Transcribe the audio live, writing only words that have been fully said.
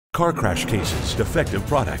Car crash cases, defective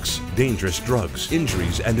products, dangerous drugs,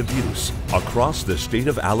 injuries, and abuse. Across the state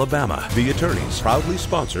of Alabama, the attorneys, proudly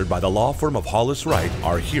sponsored by the law firm of Hollis Wright,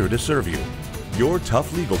 are here to serve you. Your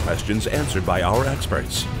tough legal questions answered by our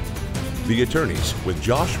experts. The attorneys with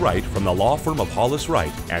Josh Wright from the law firm of Hollis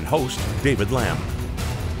Wright and host David Lamb.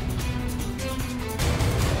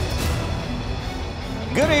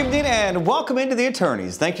 Good evening and welcome into the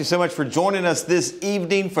attorneys. Thank you so much for joining us this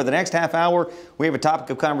evening. For the next half hour, we have a topic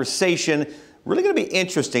of conversation really going to be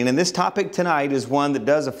interesting. And this topic tonight is one that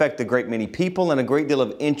does affect a great many people and a great deal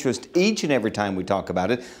of interest each and every time we talk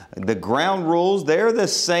about it. The ground rules, they're the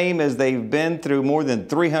same as they've been through more than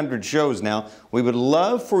 300 shows now. We would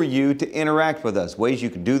love for you to interact with us. Ways you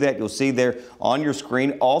can do that, you'll see there on your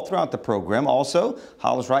screen all throughout the program. Also,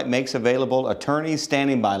 Hollis Wright makes available attorneys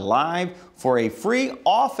standing by live for a free,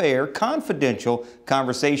 off-air, confidential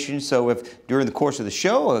conversation. So if during the course of the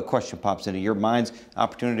show a question pops into your mind's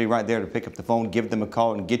opportunity right there to pick up the phone, give them a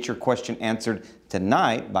call and get your question answered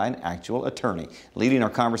tonight by an actual attorney. Leading our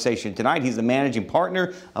conversation tonight, he's the managing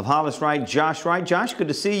partner of Hollis Wright, Josh Wright. Josh, good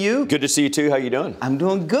to see you. Good to see you too. How you doing? I'm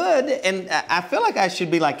doing good, and I feel like I should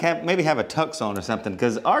be like maybe have a tux on or something,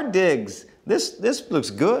 because our digs, this looks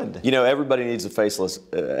good. You know, everybody needs a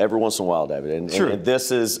facelift every once in a while, David. And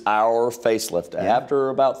this is our facelift. Yeah. After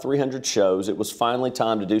about 300 shows, it was finally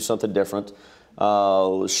time to do something different.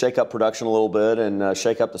 Shake up production a little bit and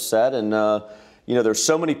shake up the set. And, you know, there's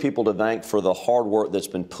so many people to thank for the hard work that's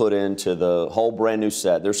been put into the whole brand new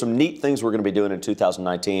set. There's some neat things we're going to be doing in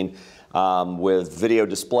 2019 with video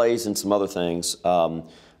displays and some other things.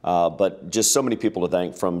 But just so many people to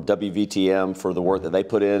thank, from WVTM for the work that they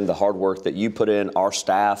put in, the hard work that you put in, our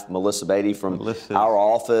staff, Melissa Beatty from our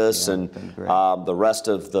office, and the rest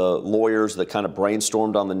of the lawyers that kind of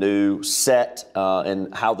brainstormed on the new set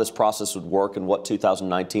and how this process would work and what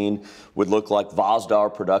 2019 would look like.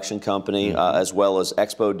 Vozdar Production Company, as well as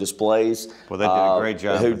Expo Displays. Well, they did a great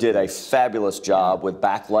job. Who did a fabulous job with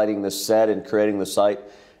backlighting this set and creating the site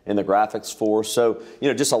and the graphics for. So, you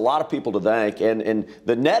know, just a lot of people to thank. And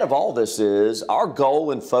the net of all this is our goal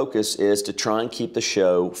and focus is to try and keep the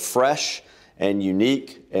show fresh and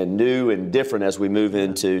unique and new and different as we move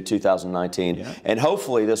into 2019. Yeah. And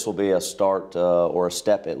hopefully this will be a start or a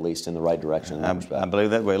step at least in the right direction. I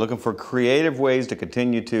believe that way. Looking for creative ways to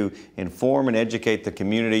continue to inform and educate the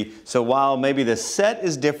community. So while maybe the set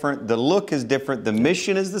is different, the look is different, the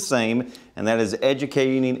mission is the same, and that is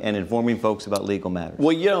educating and informing folks about legal matters.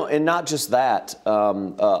 Well, you know, and not just that,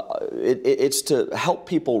 it's to help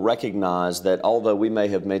people recognize that although we may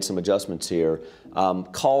have made some adjustments here,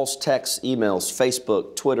 calls, texts, emails,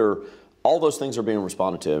 Facebook, Twitter, all those things are being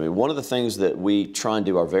responded to. I mean, one of the things that we try and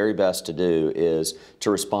do our very best to do is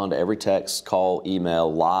to respond to every text, call,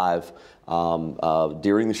 email, live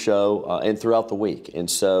during the show and throughout the week. And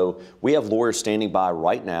so we have lawyers standing by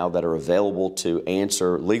right now that are available to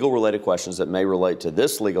answer legal-related questions that may relate to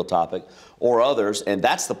this legal topic or others. And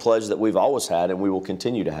that's the pledge that we've always had and we will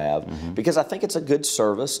continue to have, because I think it's a good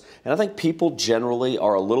service. And I think people generally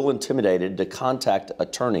are a little intimidated to contact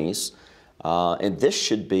attorneys. And this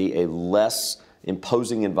should be a less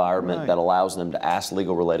imposing environment that allows them to ask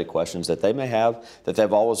legal-related questions that they may have, that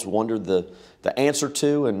they've always wondered the answer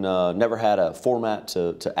to, and never had a format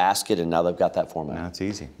to ask it, and now they've got that format. Now it's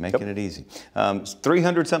easy, making it easy.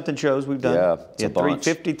 300-something shows we've done. Yeah, it's a bunch.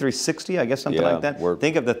 350, 360, I guess, something like that.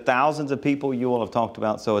 Think of the thousands of people you all have talked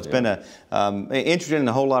about. So it's been interesting and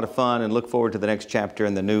a whole lot of fun, and look forward to the next chapter,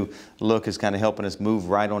 and the new look is kind of helping us move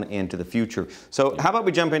right on into the future. So how about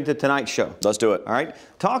we jump into tonight's show? Let's do it. All right.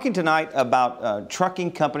 Talking tonight about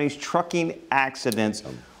trucking companies, trucking accidents.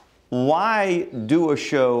 Why do a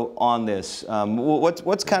show on this?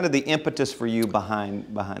 What's kind of the impetus for you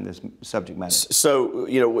behind this subject matter? So,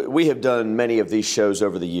 you know, we have done many of these shows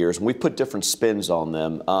over the years, and we put different spins on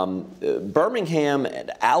them. Birmingham,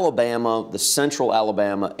 Alabama, the central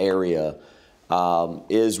Alabama area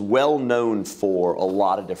is well known for a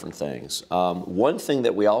lot of different things. One thing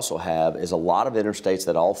that we also have is a lot of interstates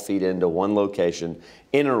that all feed into one location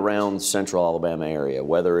in and around the central Alabama area,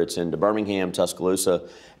 whether it's into Birmingham, Tuscaloosa,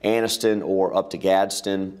 Anniston, or up to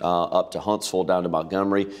Gadsden, up to Huntsville, down to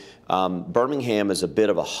Montgomery. Birmingham is a bit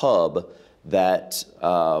of a hub that there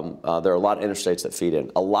are a lot of interstates that feed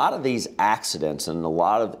in. A lot of these accidents and a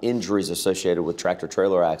lot of injuries associated with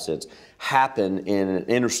tractor-trailer accidents happen in an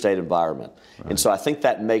interstate environment. And so I think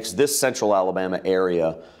that makes this central Alabama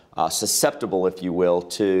area susceptible, if you will,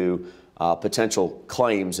 to potential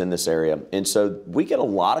claims in this area. And so we get a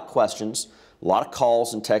lot of questions, a lot of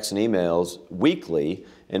calls and texts and emails weekly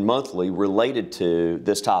and monthly related to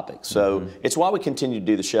this topic. So it's why we continue to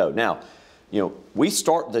do the show. Now, we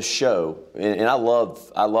start this show, and I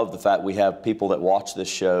love the fact we have people that watch this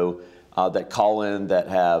show that call in that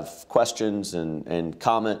have questions and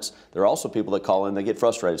comments. There are also people that call in that get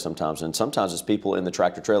frustrated sometimes, and sometimes it's people in the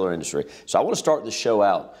tractor trailer industry. So I want to start the show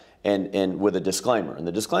out and with a disclaimer. And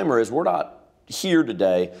the disclaimer is we're not here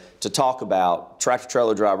today to talk about tractor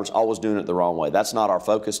trailer drivers always doing it the wrong way. That's not our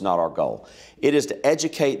focus, not our goal. It is to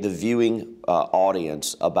educate the viewing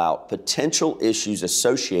audience about potential issues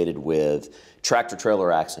associated with tractor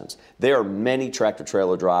trailer accidents. There are many tractor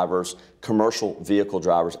trailer drivers, commercial vehicle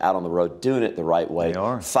drivers out on the road doing it the right way,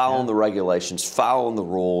 following the regulations, following the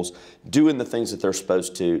rules, doing the things that they're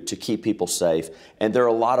supposed to keep people safe. And there are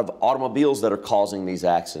a lot of automobiles that are causing these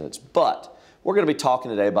accidents. But we're going to be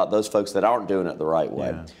talking today about those folks that aren't doing it the right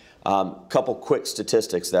way. Couple quick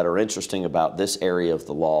statistics that are interesting about this area of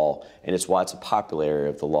the law, and it's why it's a popular area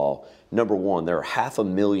of the law. Number one, there are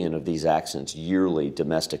 500,000 of these accidents yearly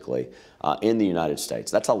domestically in the United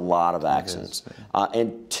States. That's a lot of accidents.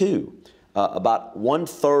 And two, about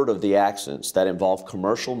 1/3 of the accidents that involve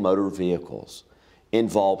commercial motor vehicles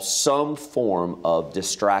involve some form of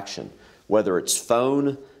distraction, whether it's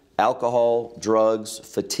phone, alcohol, drugs,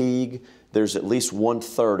 fatigue. There's at least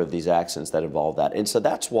 1/3 of these accidents that involve that. And so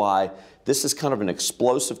that's why this is kind of an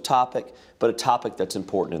explosive topic, but a topic that's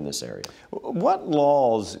important in this area. What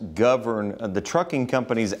laws govern the trucking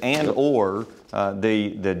companies and or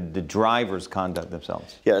the drivers' conduct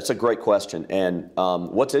themselves? Yeah, that's a great question. And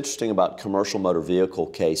what's interesting about commercial motor vehicle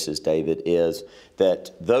cases, David, is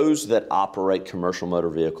that those that operate commercial motor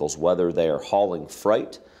vehicles, whether they are hauling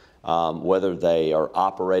freight, whether they are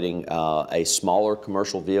operating a smaller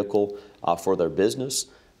commercial vehicle for their business,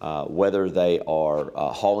 whether they are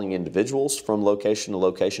hauling individuals from location to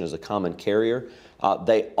location as a common carrier,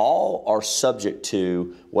 they all are subject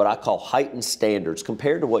to what I call heightened standards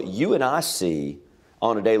compared to what you and I see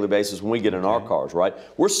on a daily basis when we get in our cars, right?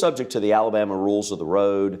 We're subject to the Alabama rules of the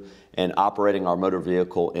road and operating our motor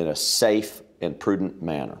vehicle in a safe and prudent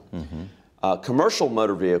manner. Commercial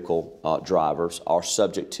motor vehicle drivers are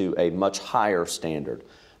subject to a much higher standard.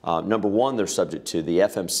 Number one, they're subject to the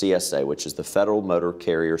FMCSA, which is the Federal Motor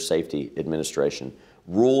Carrier Safety Administration,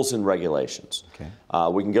 rules and regulations.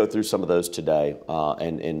 We can go through some of those today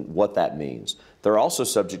and what that means. They're also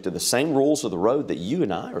subject to the same rules of the road that you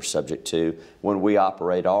and I are subject to when we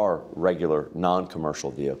operate our regular non-commercial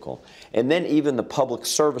vehicle. And then even the Public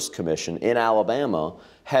Service Commission in Alabama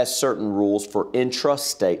has certain rules for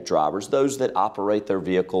intrastate drivers, those that operate their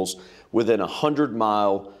vehicles within a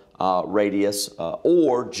 100-mile radius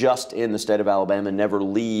or just in the state of Alabama, never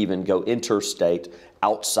leave and go interstate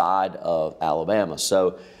outside of Alabama.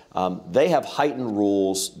 So they have heightened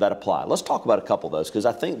rules that apply. Let's talk about a couple of those because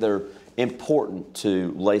I think they're important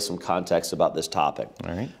to lay some context about this topic.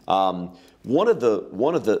 All right. One of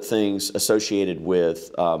the things associated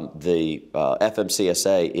with the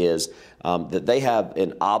FMCSA is that they have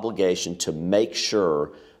an obligation to make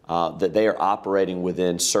sure that they are operating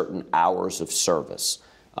within certain hours of service.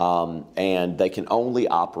 And they can only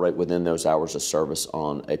operate within those hours of service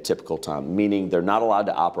on a typical time, meaning they're not allowed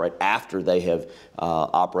to operate after they have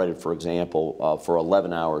operated, for example, for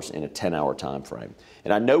 11 hours in a 10-hour time frame.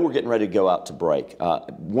 And I know we're getting ready to go out to break.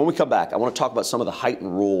 When we come back, I want to talk about some of the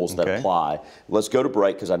heightened rules that apply. Let's go to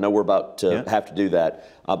break because I know we're about to have to do that.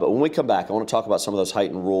 But when we come back, I want to talk about some of those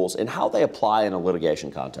heightened rules and how they apply in a litigation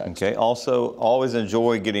context. Okay. Also, always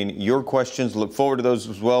enjoy getting your questions. Look forward to those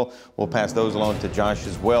as well. We'll pass those along to Josh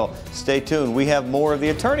as well. Stay tuned. We have more of the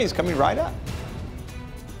attorneys coming right up.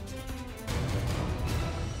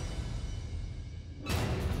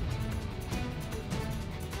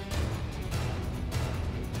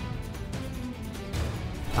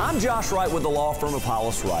 I'm Josh Wright with the law firm of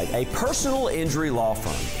Hollis Wright, a personal injury law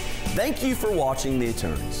firm. Thank you for watching The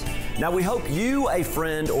Attorneys. Now, we hope you, a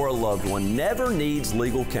friend, or a loved one never needs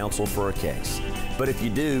legal counsel for a case. But if you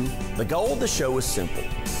do, the goal of the show is simple.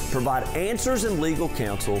 Provide answers and legal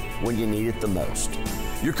counsel when you need it the most.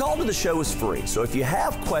 Your call to the show is free, so if you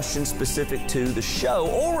have questions specific to the show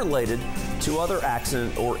or related to other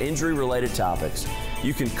accident or injury-related topics,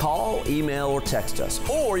 you can call, email, or text us.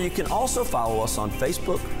 Or you can also follow us on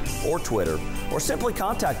Facebook or Twitter, or simply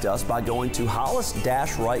contact us by going to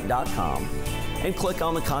hollis-wright.com and click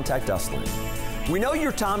on the Contact Us link. We know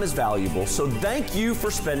your time is valuable, so thank you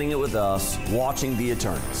for spending it with us watching The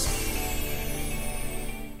Attorneys.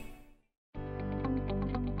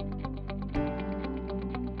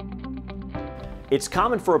 It's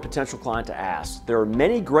common for a potential client to ask, there are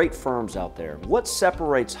many great firms out there. What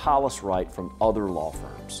separates Hollis Wright from other law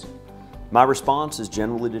firms? My response is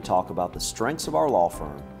generally to talk about the strengths of our law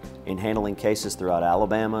firm in handling cases throughout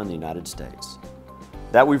Alabama and the United States.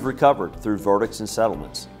 that we've recovered through verdicts and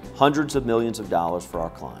settlements hundreds of millions of dollars for our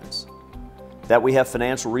clients, that we have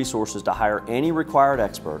financial resources to hire any required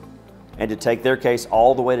expert and to take their case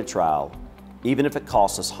all the way to trial, even if it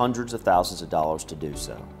costs us hundreds of thousands of dollars to do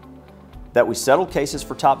so, that we settle cases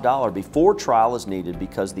for top dollar before trial is needed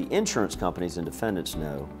because the insurance companies and defendants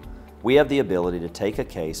know we have the ability to take a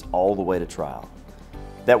case all the way to trial,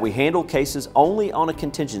 that we handle cases only on a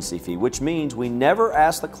contingency fee, which means we never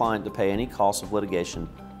ask the client to pay any costs of litigation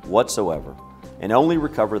whatsoever and only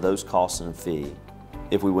recover those costs in a fee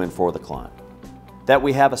if we win for the client, that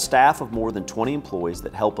we have a staff of more than 20 employees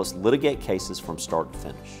that help us litigate cases from start to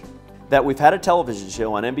finish, that we've had a television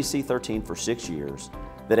show on NBC 13 for 6 years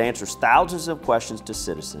that answers thousands of questions to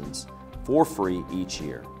citizens for free each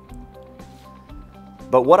year.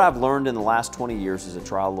 But what I've learned in the last 20 years as a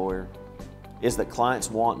trial lawyer is that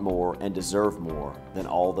clients want more and deserve more than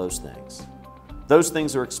all those things. Those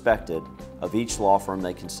things are expected of each law firm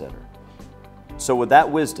they consider. So with that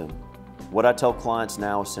wisdom, what I tell clients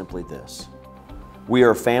now is simply this. We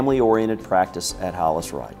are a family-oriented practice at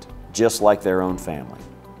Hollis Wright, just like their own family.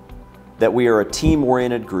 That we are a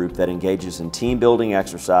team-oriented group that engages in team-building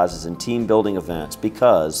exercises and team-building events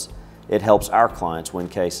because it helps our clients win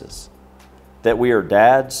cases. That we are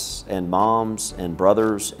dads and moms and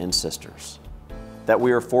brothers and sisters. That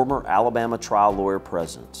we are former Alabama trial lawyer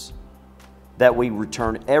presidents. That we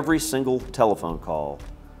return every single telephone call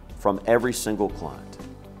from every single client.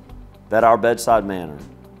 That our bedside manner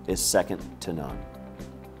is second to none.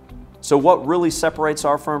 So what really separates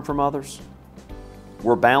our firm from others?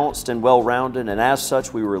 We're balanced and well-rounded, and as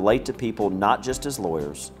such, we relate to people not just as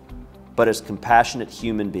lawyers, but as compassionate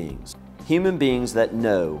human beings. Human beings that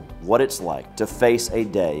know what it's like to face a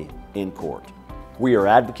day in court. We are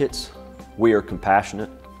advocates, we are compassionate,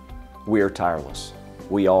 we are tireless.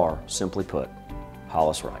 We are, simply put,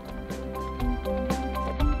 Hollis Wright.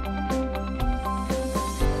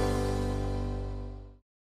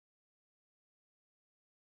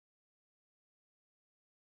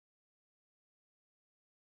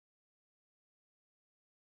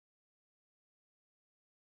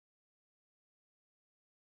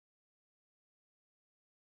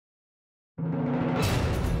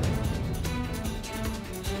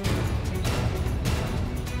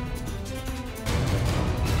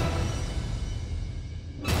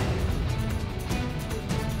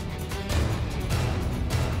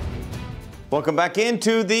 Welcome back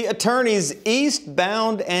into the Attorneys,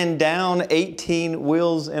 eastbound and down, 18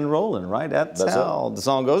 wheels and rolling, right? That's how the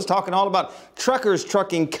song goes. Talking all about truckers,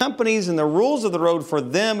 trucking companies, and the rules of the road for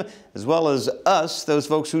them, as well as us, those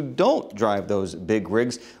folks who don't drive those big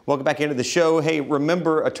rigs. Welcome back into the show. Hey,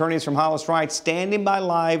 remember, attorneys from Hollis Wright standing by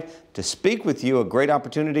live to speak with you. A great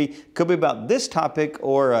opportunity. Could be about this topic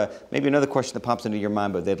or maybe another question that pops into your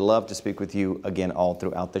mind, but they'd love to speak with you again all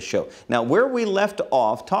throughout the show. Now, where we left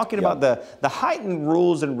off, talking about the heightened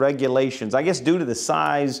rules and regulations, I guess due to the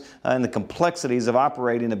size and the complexities of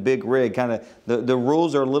operating a big rig, kind of the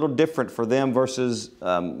rules are a little different for them versus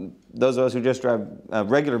those of us who just drive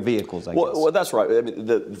regular vehicles, I guess. Well, that's right. I mean,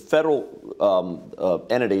 the federal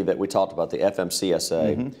entity that we talked about, the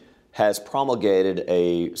FMCSA, has promulgated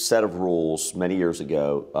a set of rules many years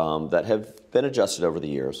ago that have been adjusted over the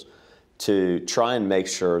years to try and make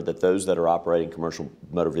sure that those that are operating commercial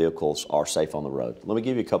motor vehicles are safe on the road. Let me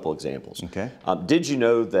give you a couple examples. Okay. Did you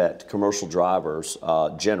know that commercial drivers,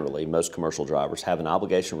 generally, most commercial drivers, have an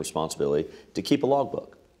obligation and responsibility to keep a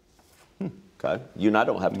logbook? Okay. You and I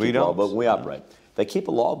don't have to keep a logbook when we operate. They keep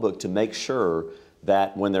a logbook to make sure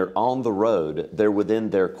that when they're on the road, they're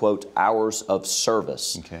within their, quote, hours of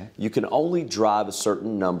service. Okay. You can only drive a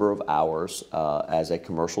certain number of hours as a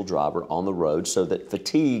commercial driver on the road so that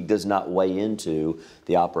fatigue does not weigh into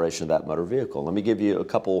the operation of that motor vehicle. Let me give you a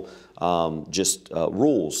couple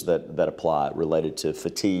rules that apply related to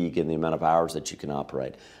fatigue and the amount of hours that you can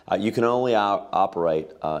operate. You can only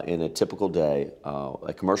operate in a typical day,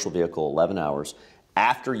 a commercial vehicle, 11 hours,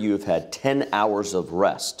 after you have had 10 hours of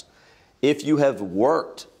rest. If you have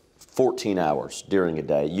worked 14 hours during a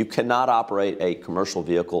day, you cannot operate a commercial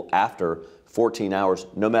vehicle after 14 hours,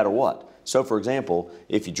 no matter what. So, for example,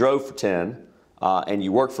 if you drove for 10 and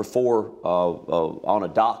you worked for 4 on a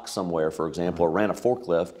dock somewhere, for example, or ran a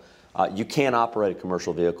forklift, you can't operate a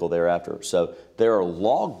commercial vehicle thereafter. So there are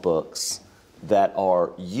logbooks that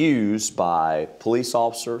are used by police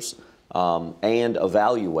officers and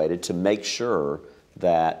evaluated to make sure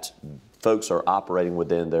that folks are operating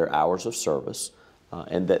within their hours of service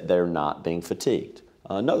and that they're not being fatigued.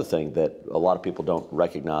 Another thing that a lot of people don't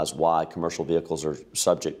recognize why commercial vehicles are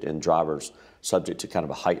subject and drivers subject to kind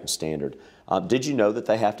of a heightened standard. Did you know that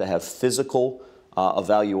they have to have physical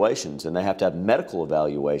evaluations, and they have to have medical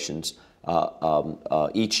evaluations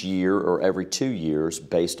each year or every 2 years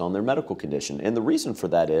based on their medical condition. And the reason for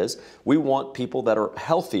that is we want people that are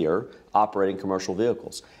healthier operating commercial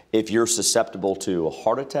vehicles. If you're susceptible to a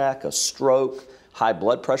heart attack, a stroke, high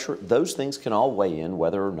blood pressure, those things can all weigh in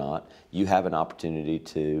whether or not you have an opportunity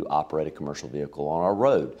to operate a commercial vehicle on our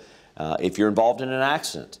road. If you're involved in an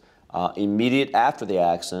accident, immediate after the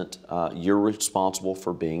accident, you're responsible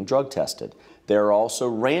for being drug tested. There are also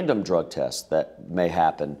random drug tests that may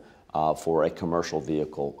happen for a commercial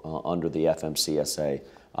vehicle under the FMCSA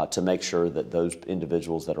to make sure that those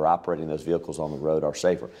individuals that are operating those vehicles on the road are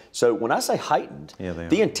safer. So when I say heightened,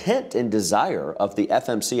 the intent and desire of the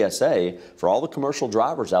FMCSA for all the commercial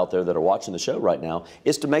drivers out there that are watching the show right now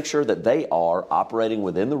is to make sure that they are operating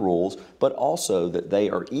within the rules, but also that they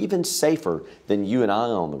are even safer than you and I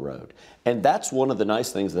on the road. And that's one of the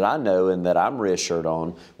nice things that I know and that I'm reassured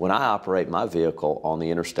on when I operate my vehicle on the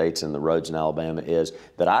interstates and the roads in Alabama is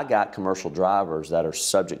that I got commercial drivers that are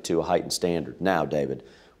subject to a heightened standard. Now, David,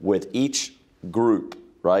 with each group,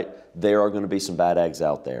 right, there are going to be some bad eggs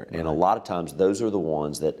out there. And a lot of times those are the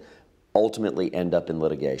ones that ultimately end up in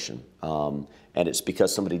litigation. And it's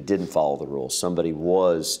because somebody didn't follow the rules. Somebody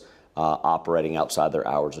was operating outside their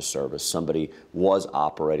hours of service. Somebody was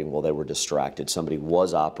operating while they were distracted. Somebody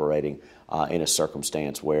was operating in a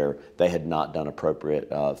circumstance where they had not done appropriate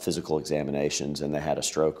physical examinations and they had a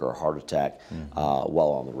stroke or a heart attack while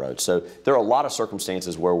on the road. So there are a lot of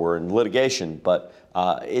circumstances where we're in litigation, but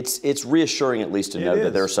it's reassuring at least to know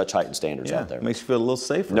that there are such heightened standards out there. It makes you feel a little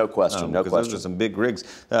safer. No question, no question. Those are some big rigs.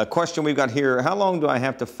 Question we've got here, how long do I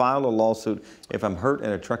have to file a lawsuit if I'm hurt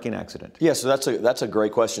in a trucking accident? Yeah, so that's a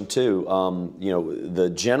great question too. You know, the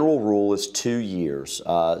general rule is 2 years,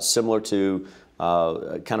 similar to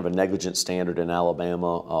kind of a negligence standard in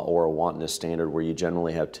Alabama or a wantonness standard where you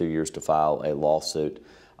generally have 2 years to file a lawsuit.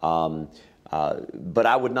 But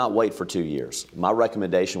I would not wait for 2 years. My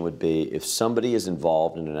recommendation would be if somebody is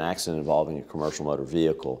involved in an accident involving a commercial motor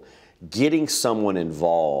vehicle, getting someone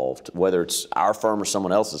involved, whether it's our firm or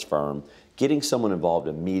someone else's firm, getting someone involved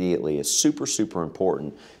immediately is super, super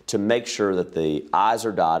important to make sure that the I's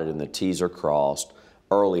are dotted and the T's are crossed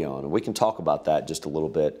early on. And we can talk about that just a little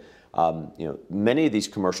bit. You know, many of these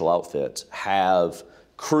commercial outfits have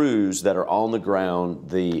crews that are on the ground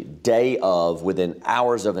the day of, within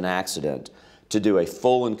hours of an accident, to do a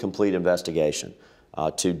full and complete investigation,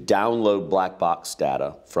 to download black box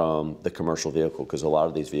data from the commercial vehicle, because a lot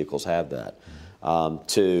of these vehicles have that,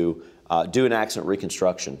 to do an accident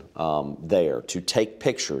reconstruction there, to take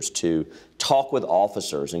pictures, to talk with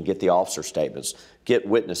officers and get the officer statements, get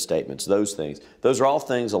witness statements, those things. Those are all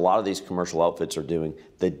things a lot of these commercial outfits are doing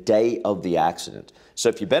the day of the accident. So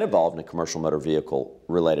if you've been involved in a commercial motor vehicle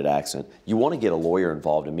related accident, you want to get a lawyer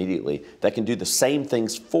involved immediately that can do the same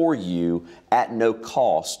things for you at no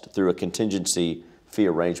cost through a contingency fee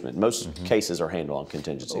arrangement. Most cases are handled on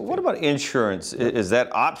contingency fee. What about insurance? Is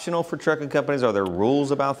that optional for trucking companies? Are there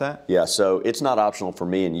rules about that? Yeah, so it's not optional for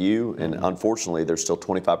me and you, and unfortunately there's still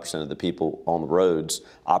 25% of the people on the roads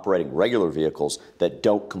operating regular vehicles that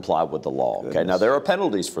don't comply with the law. Okay, now there are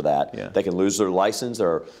penalties for that. Yeah. They can lose their license,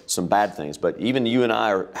 there are some bad things, but even you and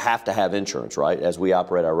I have to have insurance, right, as we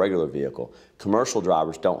operate our regular vehicle. Commercial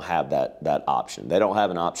drivers don't have that option. They don't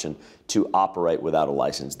have an option to operate without a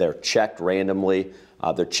license. They're checked randomly.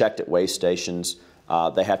 They're checked at weigh stations.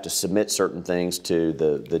 They have to submit certain things to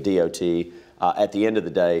the DOT. At the end of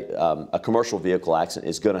the day, a commercial vehicle accident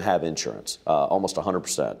is going to have insurance, almost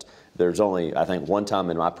 100%. There's only, I think, one time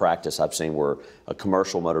in my practice I've seen where a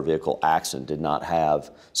commercial motor vehicle accident did not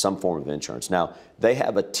have some form of insurance. Now, they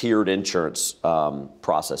have a tiered insurance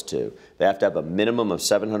process too. They have to have a minimum of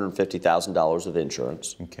 $750,000 of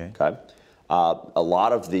insurance. Okay. A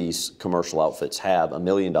lot of these commercial outfits have $1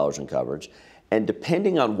 million in coverage. And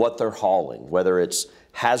depending on what they're hauling, whether it's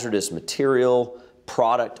hazardous material,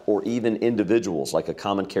 product, or even individuals, like a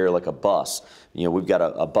common carrier, like a bus. You know, we've got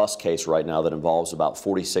a bus case right now that involves about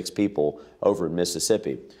 46 people over in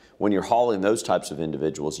Mississippi. When you're hauling those types of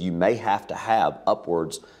individuals, you may have to have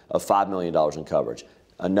upwards of $5 million in coverage.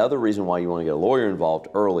 Another reason why you want to get a lawyer involved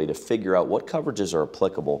early to figure out what coverages are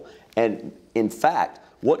applicable, and in fact,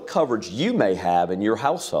 what coverage you may have in your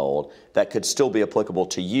household that could still be applicable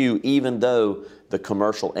to you, even though the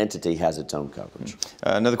commercial entity has its own coverage.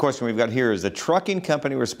 Another question we've got here, is the trucking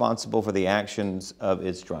company responsible for the actions of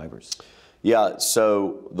its drivers? Yeah,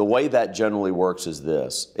 so the way that generally works is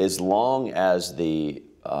this. As long as the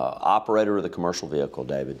operator of the commercial vehicle,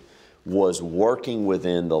 David, was working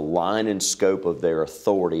within the line and scope of their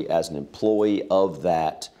authority as an employee of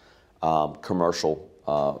that commercial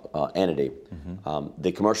entity,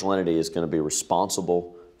 the commercial entity is going to be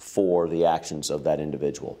responsible for the actions of that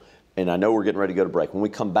individual. And I know we're getting ready to go to break. When we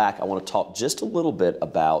come back, I want to talk just a little bit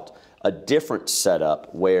about a different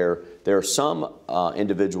setup where there are some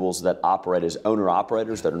individuals that operate as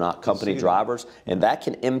owner-operators that are not company drivers, and that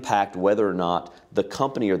can impact whether or not the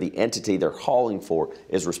company or the entity they're hauling for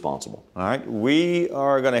is responsible. All right, we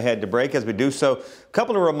are going to head to break. As we do so, a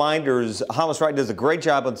couple of reminders. Hollis Wright does a great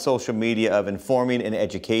job on social media of informing and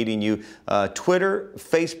educating you. Twitter,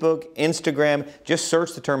 Facebook, Instagram, just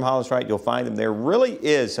search the term Hollis Wright. You'll find them. There really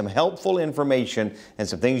is some helpful information and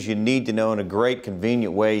some things you need to know in a great,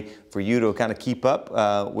 convenient way for you to kind of keep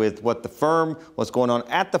up with what the firm, what's going on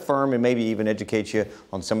at the firm, and maybe even educate you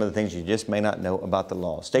on some of the things you just may not know about the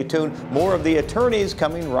law. Stay tuned. More of the attorneys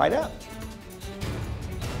coming right up.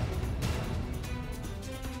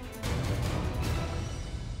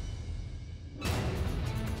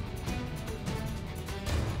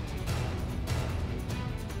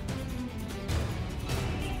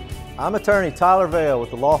 I'm attorney Tyler Vail with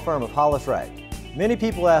the law firm of Hollis Wright. Many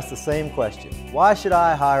people ask the same question: why should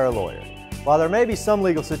I hire a lawyer? While there may be some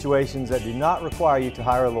legal situations that do not require you to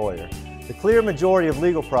hire a lawyer, the clear majority of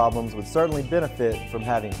legal problems would certainly benefit from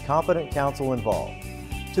having competent counsel involved.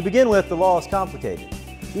 To begin with, the law is complicated.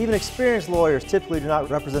 Even experienced lawyers typically do not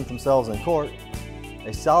represent themselves in court.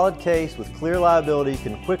 A solid case with clear liability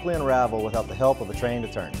can quickly unravel without the help of a trained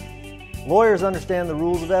attorney. Lawyers understand the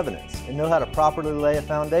rules of evidence and know how to properly lay a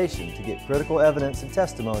foundation to get critical evidence and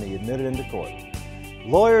testimony admitted into court.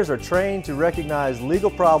 Lawyers are trained to recognize legal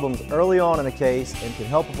problems early on in a case and can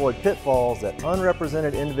help avoid pitfalls that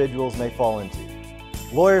unrepresented individuals may fall into.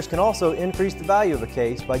 Lawyers can also increase the value of a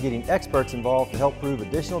case by getting experts involved to help prove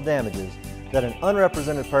additional damages that an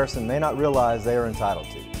unrepresented person may not realize they are entitled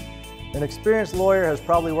to. An experienced lawyer has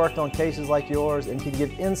probably worked on cases like yours and can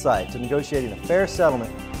give insight to negotiating a fair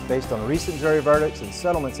settlement based on recent jury verdicts and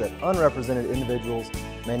settlements that unrepresented individuals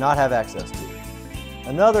may not have access to.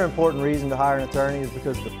 Another important reason to hire an attorney is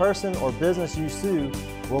because the person or business you sue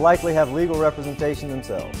will likely have legal representation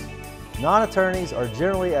themselves. Non-attorneys are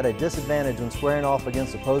generally at a disadvantage when squaring off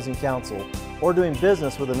against opposing counsel or doing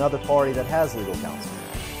business with another party that has legal counsel.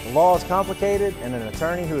 The law is complicated, and an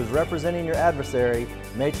attorney who is representing your adversary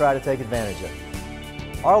may try to take advantage of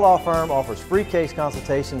it. Our law firm offers free case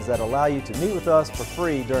consultations that allow you to meet with us for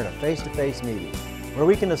free during a face-to-face meeting, where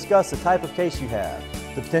we can discuss the type of case you have,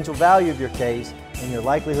 the potential value of your case, and your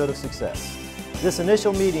likelihood of success. This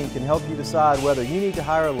initial meeting can help you decide whether you need to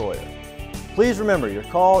hire a lawyer. Please remember, your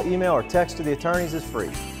call, email, or text to the attorneys is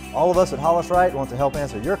free. All of us at Hollis Wright want to help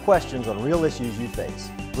answer your questions on real issues you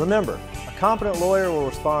face. Remember, a competent lawyer will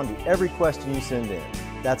respond to every question you send in.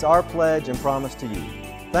 That's our pledge and promise to you.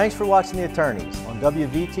 Thanks for watching The Attorneys on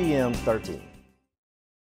WVTM 13.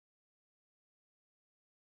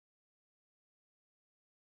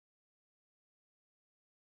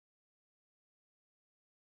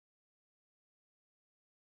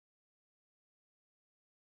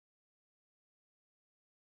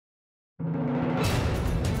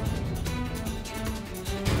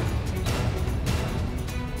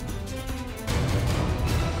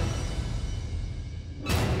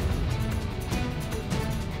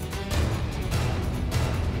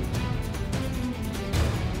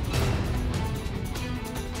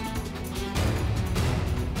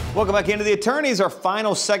 Welcome back into The Attorneys, our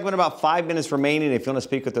final segment, about 5 minutes remaining. If you want to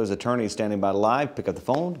speak with those attorneys standing by live, pick up the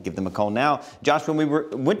phone, give them a call now. Josh, when we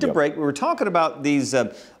went to break, we were talking about these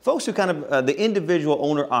folks who kind of, the individual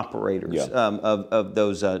owner-operators of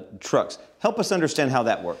those trucks. Help us understand how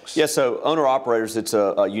that works. Yeah, so owner-operators, it's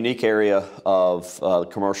a unique area of the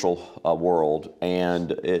commercial world,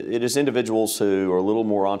 and it is individuals who are a little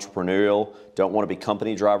more entrepreneurial, don't want to be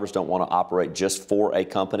company drivers, don't want to operate just for a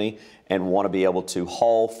company, and want to be able to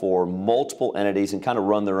haul for multiple entities and kind of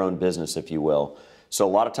run their own business, if you will. So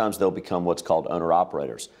a lot of times they'll become what's called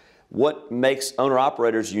owner-operators. What makes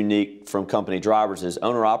owner-operators unique from company drivers is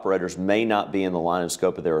owner-operators may not be in the line and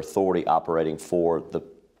scope of their authority operating for the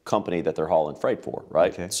company that they're hauling freight for,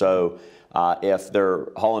 right? Okay. So if they're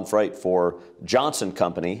hauling freight for Johnson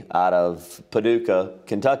Company out of Paducah,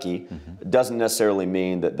 Kentucky, doesn't necessarily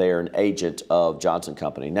mean that they are an agent of Johnson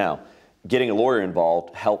Company. Now, getting a lawyer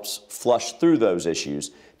involved helps flush through those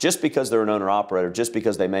issues. Just because they're an owner-operator, just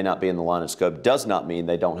because they may not be in the line of scope, does not mean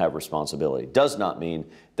they don't have responsibility, does not mean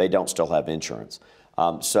they don't still have insurance.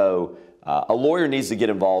 A lawyer needs to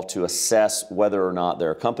get involved to assess whether or not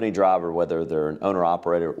they're a company driver, whether they're an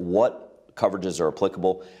owner-operator, what coverages are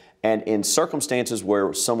applicable. And in circumstances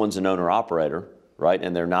where someone's an owner-operator, right,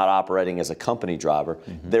 and they're not operating as a company driver,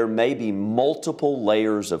 there may be multiple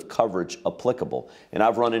layers of coverage applicable. And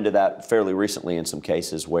I've run into that fairly recently in some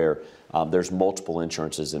cases where there's multiple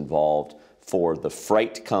insurances involved for the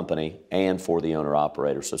freight company and for the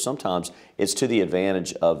owner-operator. So sometimes it's to the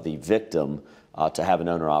advantage of the victim to have an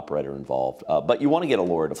owner-operator involved. But you want to get a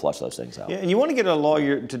lawyer to flush those things out. Yeah, and you want to get a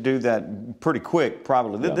lawyer to do that pretty quick,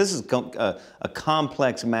 probably. Yeah. This is a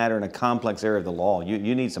complex matter and a complex area of the law.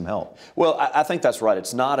 You need some help. Well, I think that's right.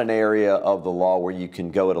 It's not an area of the law where you can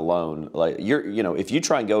go it alone. Like if you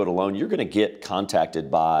try and go it alone, you're going to get contacted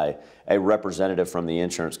by a representative from the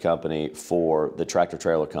insurance company for the tractor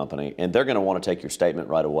trailer company, and they're going to want to take your statement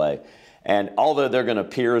right away. And although they're going to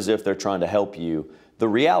appear as if they're trying to help you, the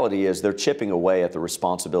reality is they're chipping away at the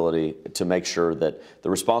responsibility to make sure that the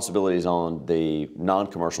responsibility is on the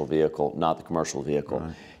non-commercial vehicle, not the commercial vehicle.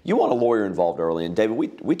 Right. You want a lawyer involved early. And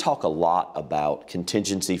David, we talk a lot about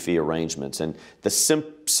contingency fee arrangements, and the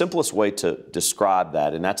simplest way to describe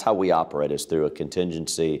that, and that's how we operate, is through a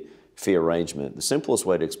contingency fee arrangement. The simplest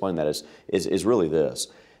way to explain that is really this,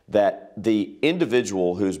 that the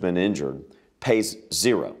individual who's been injured pays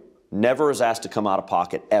zero, never is asked to come out of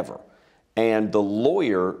pocket ever. And the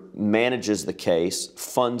lawyer manages the case,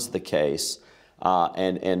 funds the case,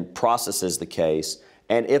 and processes the case.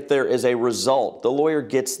 And if there is a result, the lawyer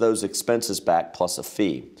gets those expenses back plus a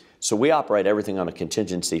fee. So we operate everything on a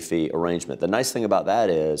contingency fee arrangement. The nice thing about that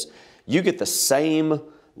is you get the same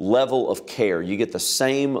level of care, you get the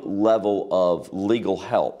same level of legal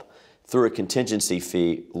help through a contingency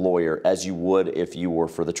fee lawyer as you would if you were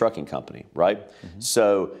for the trucking company, right?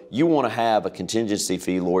 So you want to have a contingency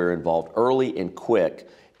fee lawyer involved early and quick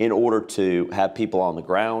in order to have people on the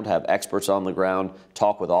ground, have experts on the ground,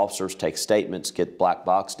 talk with officers, take statements, get black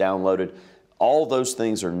box downloaded. All those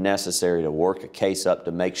things are necessary to work a case up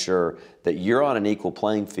to make sure that you're on an equal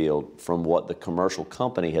playing field from what the commercial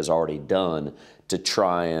company has already done to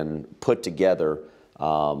try and put together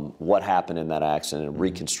what happened in that accident and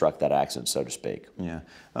reconstruct that accident, so to speak. Yeah.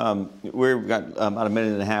 We've got about a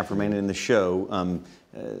minute and a half remaining in the show.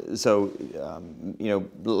 Let's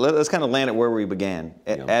kind of land it where we began.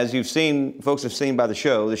 Yeah. As folks have seen by the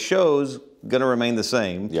show's going to remain the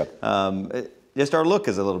same. Yep. Just our look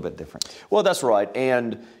is a little bit different. Well, that's right.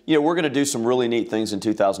 And, we're going to do some really neat things in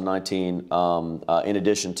 2019 in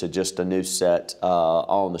addition to just a new set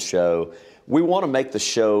on the show. We want to make the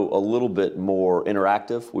show a little bit more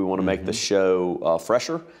interactive. We want to make the show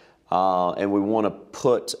fresher. And we want to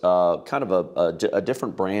put kind of a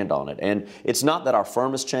different brand on it. And it's not that our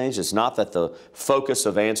firm has changed. It's not that the focus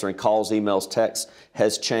of answering calls, emails, texts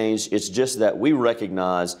has changed. It's just that we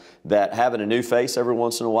recognize that having a new face every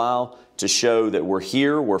once in a while to show that we're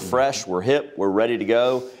here, we're fresh, we're hip, we're ready to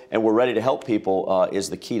go, and we're ready to help people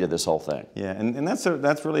is the key to this whole thing. Yeah, and that's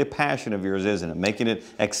really a passion of yours, isn't it? Making it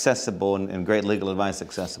accessible and great legal advice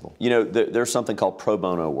accessible. There's something called pro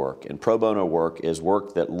bono work, and pro bono work is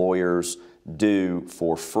work that lawyers do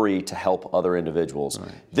for free to help other individuals.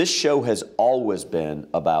 Right. This show has always been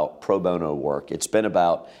about pro bono work. It's been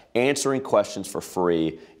about answering questions for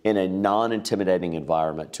free in a non-intimidating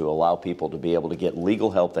environment to allow people to be able to get legal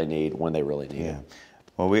help they need when they really need it.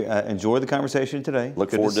 Well, we enjoyed the conversation today.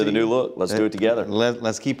 Look forward to the new look. Let's do it together.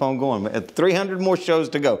 Let's keep on going. 300 more shows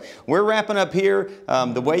to go. We're wrapping up here.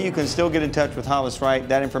 The way you can still get in touch with Hollis Wright,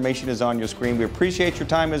 that information is on your screen. We appreciate your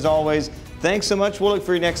time as always. Thanks so much. We'll look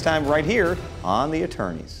for you next time right here on The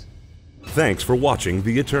Attorneys. Thanks for watching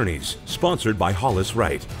The Attorneys, sponsored by Hollis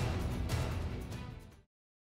Wright.